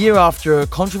a year after a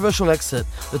controversial exit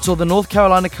that saw the North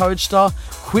Carolina Courage star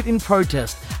quit in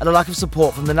protest at a lack of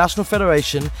support from the National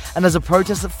Federation and as a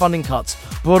protest at funding cuts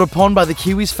brought upon by the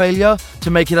Kiwis' failure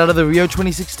to make it out of the Rio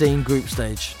 2016 group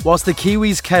stage. Whilst the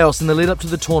Kiwis' chaos in the lead up to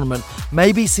the tournament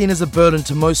may be seen as a burden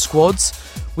to most squads,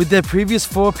 with their previous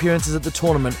 4 appearances at the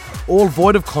tournament all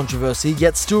void of controversy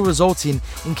yet still resulting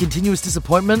in continuous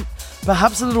disappointment,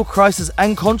 perhaps a little crisis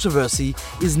and controversy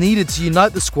is needed to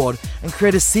unite the squad and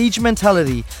create a siege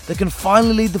mentality that can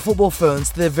finally lead the Football Ferns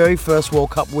to their very first World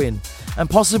Cup win, and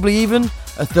possibly even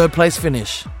a 3rd place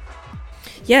finish.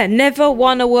 Yeah, never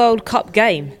won a World Cup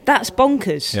game. That's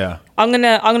bonkers. Yeah. I'm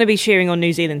gonna be cheering on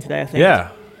New Zealand today, I think. Yeah,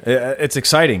 it's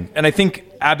exciting. And I think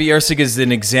Abby Erceg is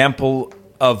an example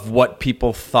of what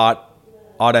people thought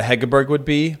Otto Hegerberg would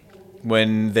be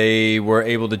when they were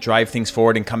able to drive things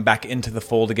forward and come back into the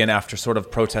fold again after sort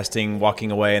of protesting, walking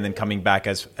away, and then coming back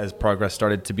as progress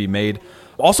started to be made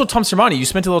Also, Tom Sermanni, you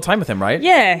spent a little time with him, right?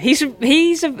 Yeah, he's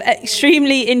an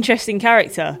extremely interesting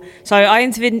character. So I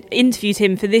interviewed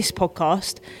him for this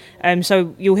podcast.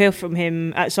 So you'll hear from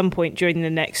him at some point during the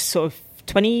next sort of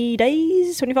 25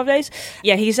 days.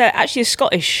 Yeah, he's actually a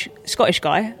Scottish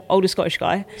guy, older Scottish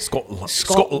guy.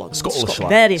 Scottish.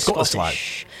 Very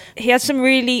Scottish. He had some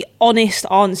really honest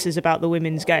answers about the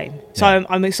women's game. So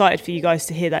I'm excited for you guys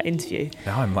to hear that interview.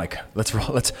 Now I'm like, let's roll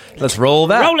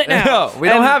that. Roll it now. We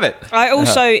don't have it. I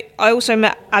also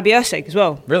met Abby Erceg as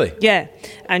well. Really? Yeah.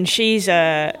 And she's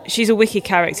a wicked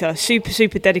character,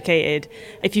 super dedicated.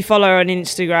 If you follow her on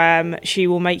Instagram, she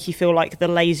will make you feel like the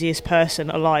laziest person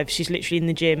alive. She's literally in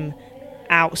the gym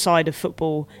outside of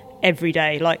football every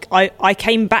day. Like I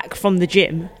came back from the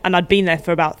gym and I'd been there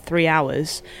for about 3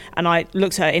 hours, and I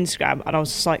looked at her Instagram and I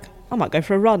was just like, I might go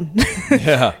for a run.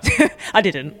 Yeah. I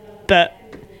didn't, but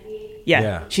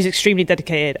yeah, she's extremely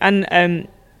dedicated and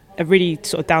a really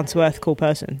sort of down to earth, cool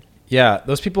person. Yeah,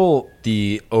 those people,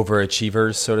 the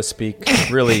overachievers, so to speak,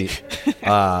 really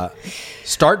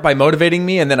start by motivating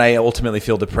me, and then I ultimately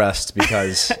feel depressed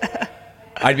because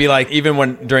I'd be like, even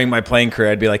when during my playing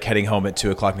career, I'd be like heading home at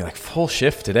 2:00 and be like, full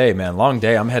shift today, man, long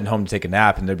day. I'm heading home to take a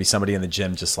nap, and there'd be somebody in the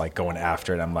gym just like going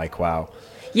after it. I'm like, wow.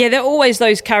 Yeah, they're always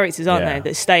those characters, aren't they,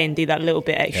 that stay and do that little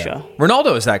bit extra. Yeah.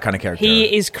 Ronaldo is that kind of character.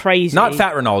 He is crazy. Not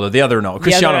fat Ronaldo, the other Ronaldo,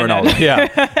 Cristiano Ronaldo.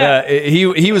 Yeah,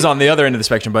 he was on the other end of the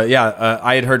spectrum. But yeah,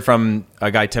 I had heard from a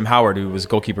guy, Tim Howard, who was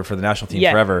goalkeeper for the national team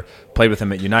forever, played with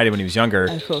him at United when he was younger,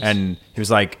 and he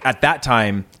was like, at that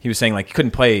time, he was saying like he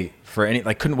couldn't play for any,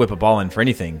 like couldn't whip a ball in for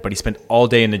anything, but he spent all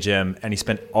day in the gym and he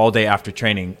spent all day after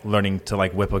training learning to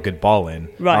like whip a good ball in.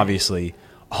 Right. Obviously,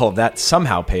 all of that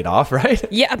somehow paid off, right?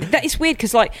 Yeah, but that is weird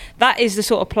because like that is the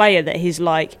sort of player that he's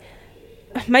like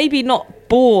maybe not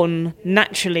born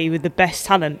naturally with the best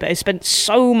talent, but has spent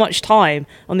so much time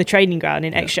on the training ground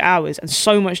in extra hours and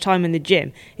so much time in the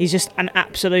gym. He's just an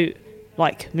absolute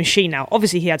like machine now.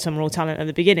 Obviously he had some raw talent at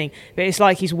the beginning, but it's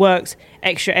like he's worked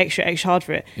extra hard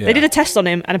for it. Yeah. They did a test on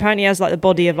him and apparently he has like the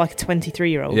body of like a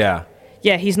 23-year-old. Yeah,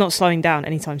 he's not slowing down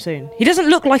anytime soon. He doesn't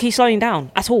look like he's slowing down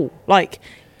at all. Like,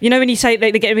 you know when you say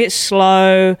they get a bit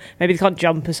slow, maybe they can't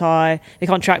jump as high, they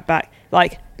can't track back,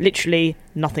 like literally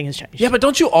nothing has changed. Yeah, but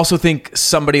don't you also think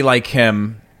somebody like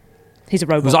him, he's a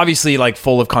robot, who's obviously like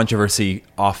full of controversy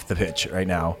off the pitch right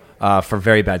now for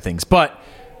very bad things, but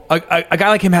a guy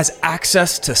like him has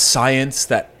access to science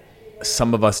that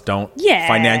some of us don't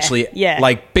financially.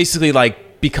 Like basically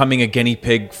like becoming a guinea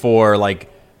pig for like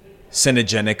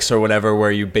Cinegenics or whatever, where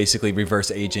you basically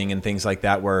reverse aging and things like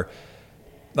that, where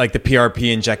like the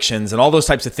PRP injections and all those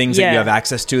types of things that you have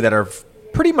access to that are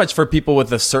pretty much for people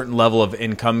with a certain level of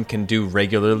income can do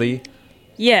regularly.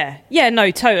 Yeah,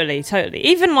 no, totally.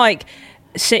 Even like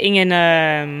sitting in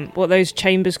what are those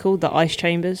chambers called, the ice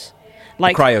chambers,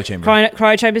 like the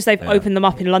cryo chambers. They've opened them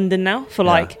up in London now for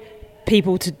like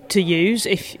people to use.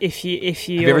 If you have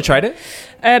you ever tried it?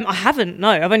 I haven't. No,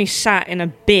 I've only sat in a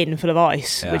bin full of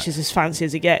ice, which is as fancy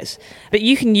as it gets. But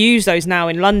you can use those now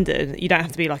in London. You don't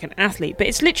have to be like an athlete, but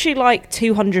it's literally like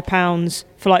 £200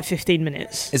 for like 15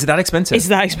 minutes. Is it that expensive? It's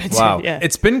that expensive. Wow. Yeah.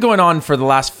 It's been going on for the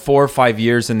last 4 or 5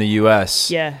 years in the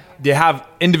US. Yeah. They have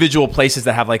individual places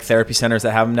that have like therapy centers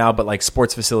that have them now, but like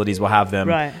sports facilities will have them.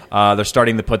 Right. They're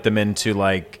starting to put them into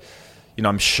like, you know,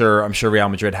 I'm sure Real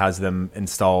Madrid has them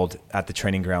installed at the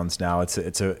training grounds now. It's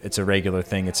a regular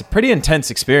thing. It's a pretty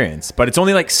intense experience, but it's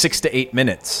only like 6 to 8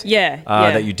 minutes.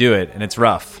 That you do it, and it's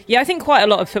rough. Yeah, I think quite a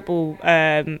lot of football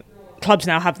clubs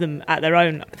now have them at their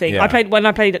own thing. Yeah. When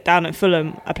I played down at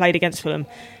Fulham, I played against Fulham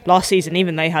last season.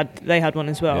 Even they had one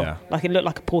as well. Yeah. Like it looked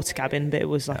like a porta cabin, but it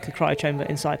was like a cryo chamber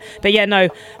inside. But yeah, no,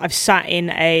 I've sat in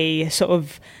a sort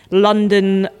of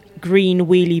London green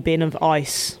wheelie bin of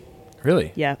ice.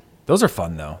 Really? Yeah. Those are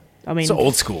fun, though. I mean, so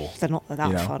old school. They're not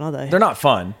that fun, are they? They're not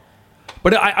fun.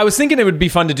 But I was thinking it would be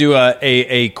fun to do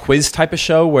a quiz type of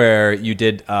show where you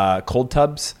did cold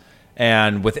tubs,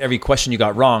 and with every question you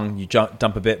got wrong, you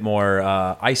dump a bit more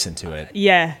ice into it.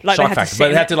 Yeah, like shock factor.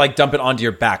 But you have to like dump it onto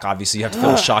your back. Obviously, you have to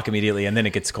feel shock immediately, and then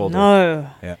it gets colder. No.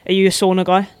 Yeah. Are you a sauna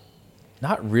guy?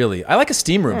 Not really. I like a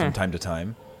steam room from time to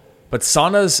time, but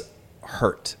saunas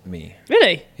hurt me.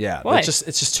 Really? Yeah. Why? It's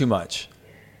just too much.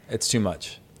 It's too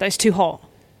much. That's too hot.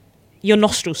 Your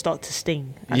nostrils start to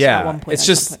sting. At one point,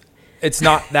 it's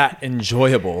not that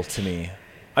enjoyable to me.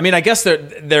 I mean, I guess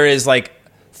there is like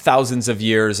thousands of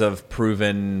years of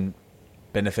proven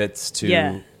benefits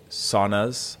to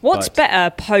saunas. What's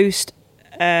better post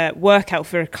workout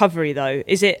for recovery though?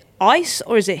 Is it ice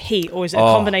or is it heat or is it a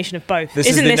combination of both?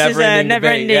 Isn't this a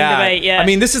never-ending debate? Yeah. I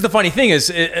mean, this is the funny thing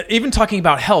is even talking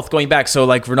about health, going back. So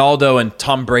like Ronaldo and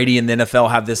Tom Brady in the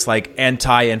NFL have this like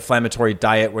anti-inflammatory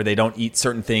diet where they don't eat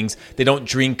certain things. They don't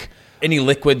drink any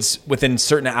liquids within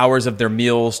certain hours of their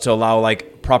meals to allow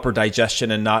like proper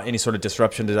digestion and not any sort of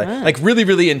disruption to like really,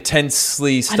 really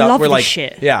intensely stuff. I love where this like,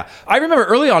 shit. Yeah. I remember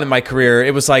early on in my career,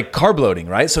 it was like carb loading,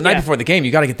 right? So night before the game,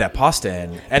 you got to get that pasta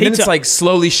in. And then it's like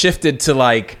slowly shifted to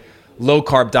like low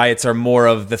carb diets are more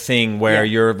of the thing where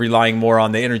you're relying more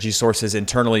on the energy sources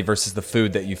internally versus the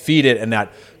food that you feed it. And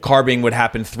that carbing would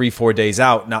happen 3-4 days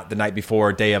out, not the night before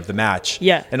or day of the match.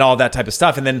 Yeah. And all that type of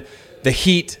stuff. And then the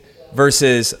heat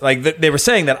versus like they were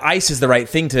saying that ice is the right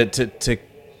thing to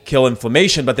kill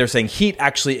inflammation, but they're saying heat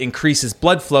actually increases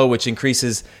blood flow, which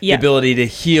increases the ability to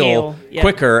heal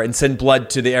quicker and send blood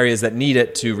to the areas that need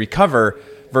it to recover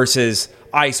versus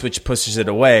ice, which pushes it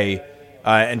away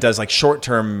and does like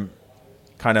short-term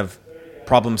kind of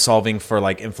problem solving for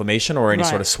like inflammation or any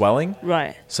sort of swelling.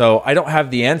 Right. So I don't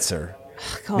have the answer.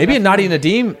 God, maybe Nadia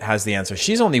Nadim has the answer.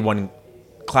 She's only one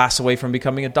class away from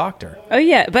becoming a doctor. Oh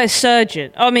yeah, but a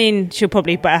surgeon. I mean, she'll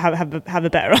probably have a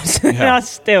better answer than us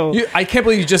still. I can't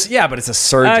believe you just but it's a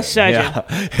surgeon. A surgeon.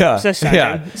 Yeah. It's a surgeon.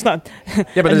 Yeah. It's not.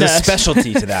 Yeah, but there's a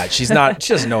specialty to that. She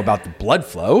doesn't know about the blood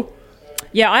flow.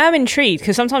 Yeah, I am intrigued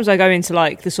because sometimes I go into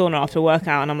like the sauna after a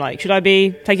workout and I'm like, should I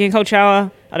be taking a cold shower?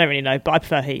 I don't really know, but I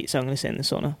prefer heat, so I'm going to sit in the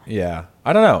sauna. Yeah,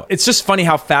 I don't know. It's just funny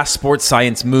how fast sports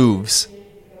science moves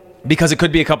because it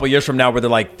could be a couple years from now where they're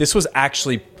like, this was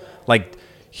actually like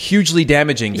hugely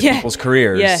damaging to people's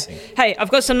careers. Yeah. Hey,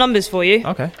 I've got some numbers for you.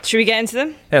 Okay. Should we get into them?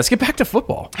 Yeah, let's get back to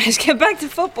football. Let's get back to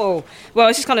football. Well,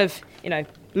 it's just kind of,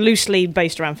 loosely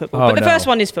based around football. But the first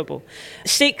one is football.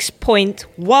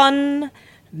 6.1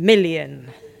 million.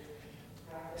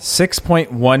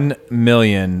 6.1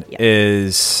 million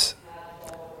is...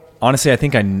 Honestly, I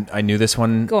think I knew this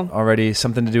one already.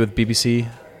 Something to do with BBC.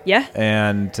 Yeah.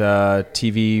 And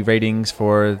TV ratings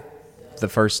for the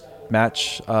first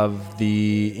match of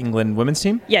the England women's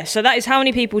team. Yeah, so that is how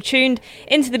many people tuned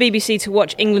into the BBC to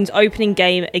watch England's opening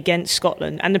game against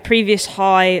Scotland. And the previous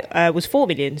high was 4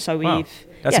 million. So we've...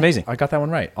 That's amazing. I got that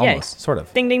one right. Almost. Sort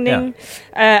of. Ding, ding, ding.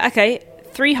 Yeah. Okay,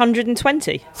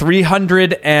 320.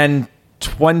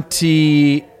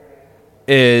 320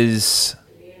 is...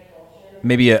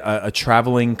 maybe a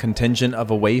traveling contingent of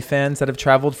away fans that have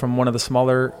traveled from one of the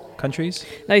smaller countries?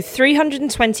 No,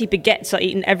 320 baguettes are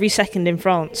eaten every second in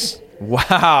France.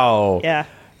 Wow. Yeah.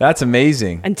 That's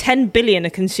amazing. And 10 billion are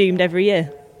consumed every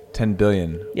year. 10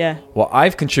 billion. Yeah. Well,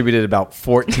 I've contributed about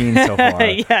 14 so far.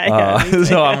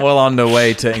 So I'm well on the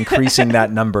way to increasing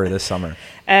that number this summer.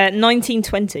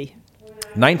 1920.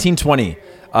 1920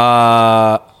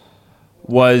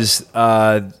 was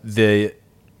the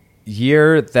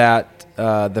year that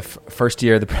the first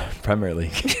year of the Premier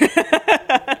League.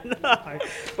 No.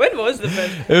 When was the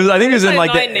first? I think it was in like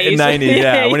 90s. The 90s,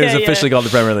 yeah, when it was officially called the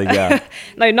Premier League, yeah.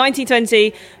 No,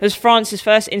 1920 was France's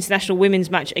first international women's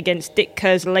match against Dick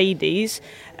Kerr's ladies,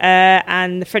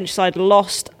 and the French side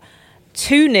lost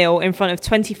 2-0 in front of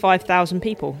 25,000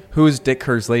 people. Who is Dick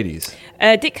Kerr's ladies?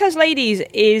 Dick Kerr's ladies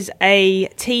is a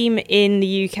team in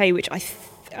the UK, which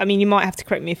I mean, you might have to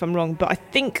correct me if I'm wrong, but I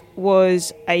think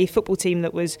was a football team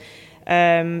that was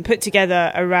put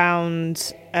together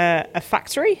around a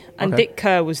factory, and Dick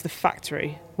Kerr was the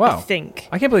factory. Wow. I think.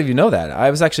 I can't believe you know that. I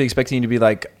was actually expecting you to be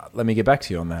like, let me get back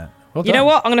to you on that. Well you know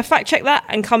what? I'm going to fact check that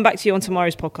and come back to you on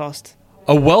tomorrow's podcast.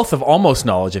 A wealth of almost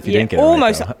knowledge if you didn't get it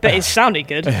almost, right, but it sounded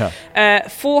good.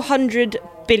 400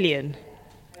 billion.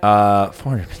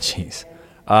 400, jeez.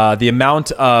 The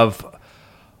amount of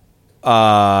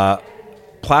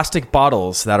plastic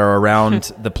bottles that are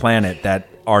around the planet that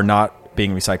are not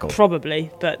being recycled.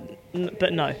 Probably, but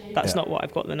no, that's not what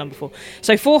I've got the number for.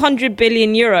 So 400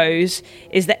 billion euros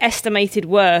is the estimated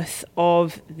worth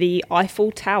of the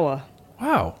Eiffel Tower.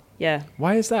 Wow. Yeah.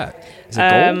 Why is that? Is it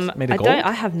gold? Made of gold?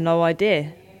 I have no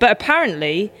idea. But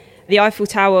apparently, the Eiffel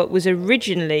Tower was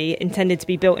originally intended to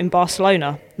be built in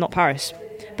Barcelona, not Paris.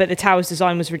 But the tower's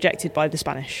design was rejected by the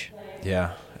Spanish.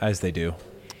 Yeah, as they do.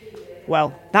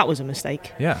 Well, that was a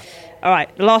mistake. Yeah. All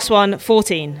right, the last one,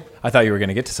 14. I thought you were going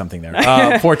to get to something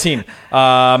there. 14.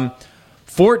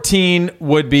 14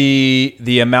 would be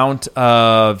the amount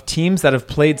of teams that have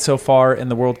played so far in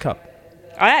the World Cup.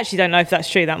 I actually don't know if that's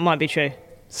true. That might be true.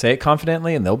 Say it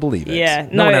confidently and they'll believe it. Yeah.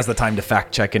 No one has the time to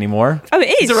fact check anymore. Oh, it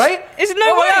is. Is it right? Is it?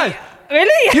 No way. God.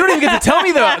 Really? You don't even get to tell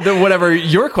me the whatever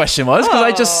your question was because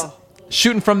I just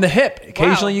shooting from the hip.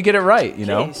 Occasionally you get it right, you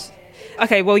know?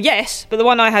 Okay, well, yes, but the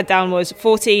one I had down was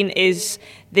 14 is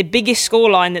the biggest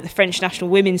scoreline that the French national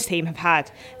women's team have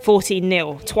had,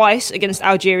 14-0, twice against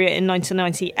Algeria in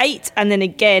 1998 and then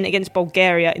again against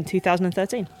Bulgaria in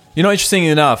 2013. You know, interestingly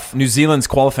enough, New Zealand's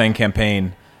qualifying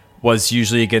campaign was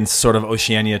usually against sort of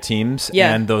Oceania teams,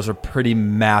 and those are pretty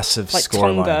massive like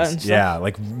score lines. Yeah,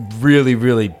 like really,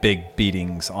 really big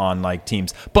beatings on like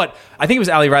teams. But I think it was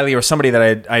Ali Riley or somebody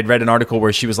that I'd read an article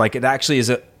where she was like, it actually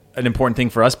is an important thing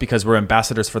for us because we're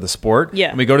ambassadors for the sport. Yeah.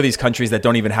 And we go to these countries that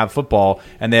don't even have football,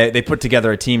 and they put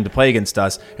together a team to play against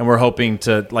us, and we're hoping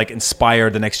to like inspire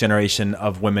the next generation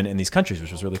of women in these countries,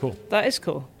 which was really cool. That is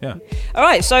cool. Yeah. All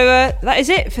right, so that is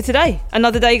it for today.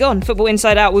 Another day gone. Football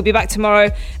Inside Out. We'll be back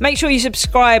tomorrow. Make sure you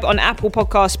subscribe on Apple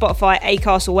Podcasts, Spotify,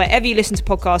 Acast, or wherever you listen to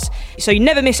podcasts so you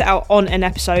never miss out on an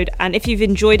episode. And if you've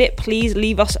enjoyed it, please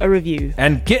leave us a review.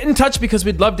 And get in touch because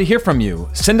we'd love to hear from you.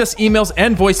 Send us emails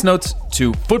and voice notes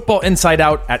to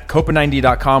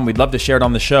footballinsideout@copa90.com. We'd love to share it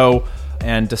on the show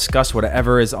and discuss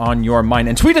whatever is on your mind.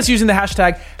 And tweet us using the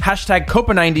hashtag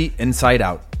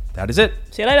Copa90InsideOut. That is it.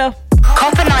 See you later.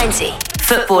 Copa90,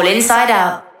 Football Inside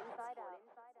Out.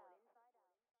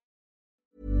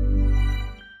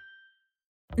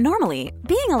 Normally,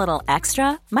 being a little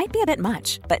extra might be a bit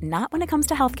much, but not when it comes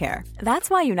to healthcare. That's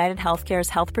why United Healthcare's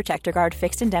Health Protector Guard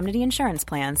fixed indemnity insurance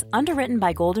plans, underwritten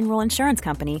by Golden Rule Insurance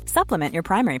Company, supplement your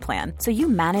primary plan so you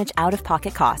manage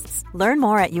out-of-pocket costs. Learn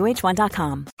more at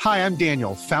UH1.com. Hi, I'm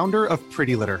Daniel, founder of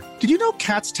Pretty Litter. Did you know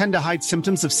cats tend to hide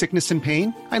symptoms of sickness and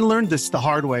pain? I learned this the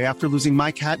hard way after losing my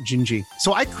cat, Gingy.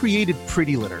 So I created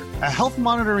Pretty Litter, a health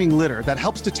monitoring litter that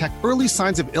helps detect early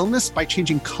signs of illness by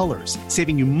changing colors,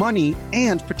 saving you money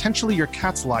and potentially your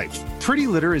cat's life. Pretty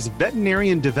Litter is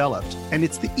veterinarian developed, and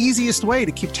it's the easiest way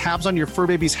to keep tabs on your fur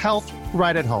baby's health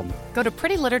right at home. Go to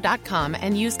prettylitter.com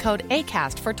and use code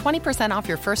ACAST for 20% off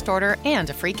your first order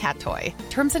and a free cat toy.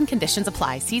 Terms and conditions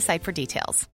apply. See site for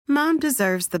details. Mom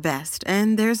deserves the best,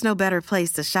 and there's no better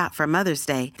place to shop for Mother's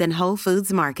Day than Whole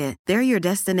Foods Market. They're your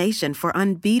destination for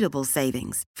unbeatable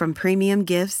savings, from premium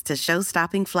gifts to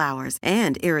show-stopping flowers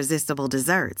and irresistible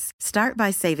desserts. Start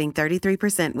by saving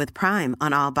 33% with Prime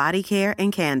on all body care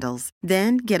and candles.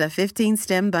 Then get a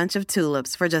 15-stem bunch of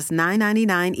tulips for just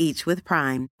 $9.99 each with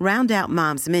Prime. Round out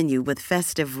Mom's menu with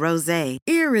festive rosé,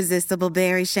 irresistible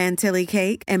berry chantilly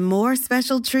cake, and more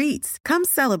special treats. Come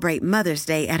celebrate Mother's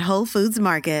Day at Whole Foods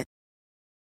Market.